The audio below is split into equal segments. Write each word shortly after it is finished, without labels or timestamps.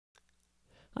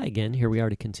Hi again, here we are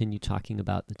to continue talking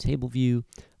about the table view.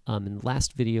 In the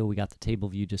last video we got the table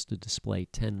view just to display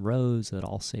 10 rows that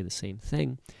all say the same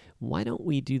thing. Why don't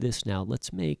we do this now?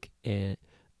 Let's make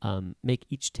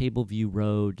each table view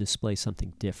row display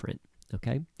something different,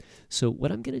 okay? So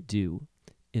what I'm going to do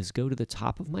is go to the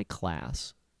top of my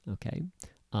class, okay,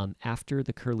 after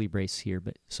the curly brace here,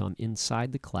 so I'm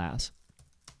inside the class,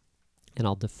 and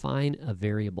I'll define a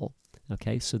variable,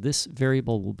 okay? So this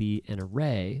variable will be an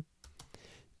array.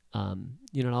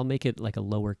 I'll make it like a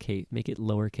lowercase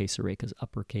array, because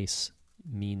uppercase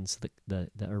means the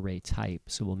array type.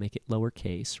 So we'll make it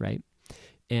lowercase, right?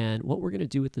 And what we're going to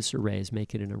do with this array is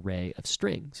make it an array of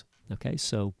strings. Okay,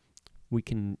 so we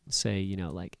can say,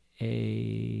 like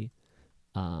A,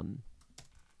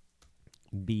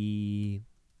 B,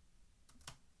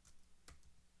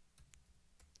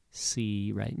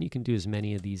 C, right? And you can do as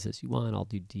many of these as you want. I'll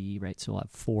do D, right? So I'll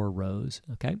have 4 rows,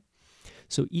 okay?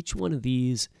 So each one of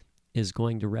these is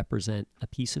going to represent a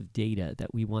piece of data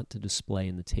that we want to display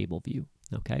in the table view,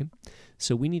 okay?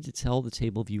 So we need to tell the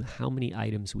table view how many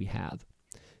items we have.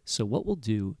 So what we'll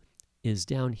do is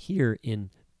down here in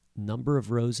number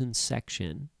of rows in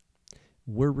section,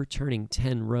 we're returning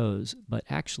 10 rows, but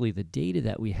actually the data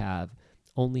that we have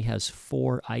only has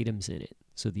 4 items in it.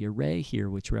 So the array here,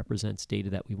 which represents data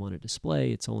that we want to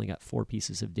display, it's only got 4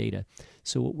 pieces of data.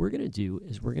 So what we're going to do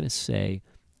is we're going to say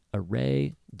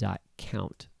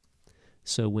array.count.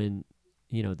 So when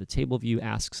the table view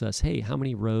asks us, hey, how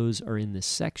many rows are in this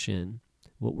section,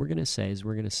 what we're going to say is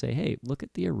hey, look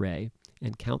at the array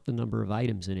and count the number of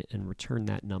items in it and return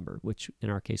that number, which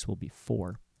in our case will be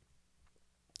 4.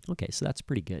 Okay, so that's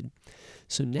pretty good.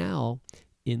 So now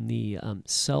in the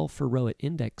cell for row at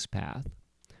index path,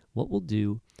 what we'll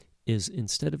do is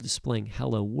instead of displaying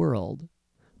hello world,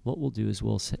 what we'll do is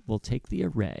we'll take the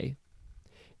array,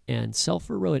 and cell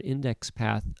for row at index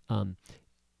path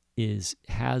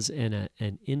has an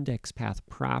index path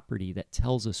property that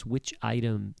tells us which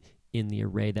item in the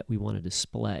array that we want to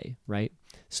display, right?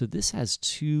 So this has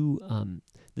two,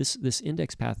 this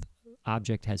index path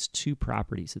object has 2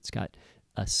 properties. It's got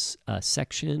a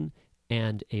section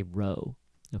and a row,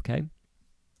 okay?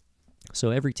 So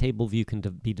every table view can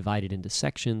be divided into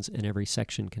sections, and every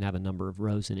section can have a number of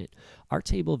rows in it. Our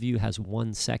table view has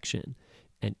 1 section,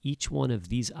 and each one of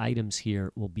these items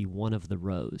here will be one of the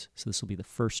rows. So this will be the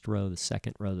first row, the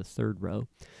second row, the third row.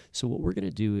 So what we're going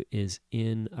to do is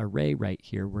in array right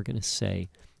here, we're going to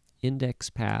say index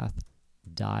path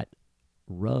dot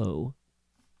row,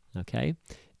 okay?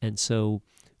 And so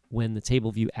when the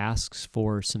table view asks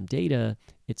for some data,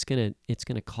 it's gonna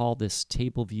call this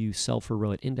table view cell for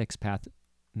row at index path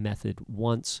method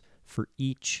once for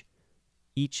each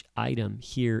item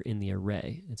here in the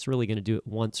array. It's really going to do it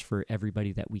once for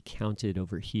everybody that we counted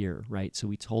over here, right? So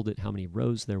we told it how many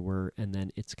rows there were, and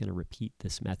then it's going to repeat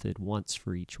this method once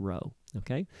for each row,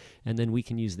 okay? And then we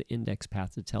can use the index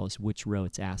path to tell us which row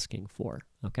it's asking for,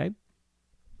 okay?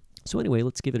 So anyway,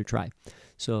 let's give it a try.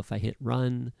 So if I hit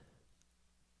run,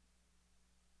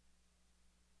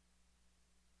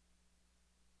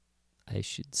 I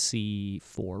should see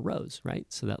 4 rows, right?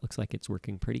 So that looks like it's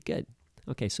working pretty good.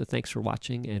 Okay, so thanks for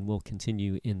watching, and we'll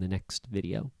continue in the next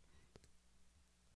video.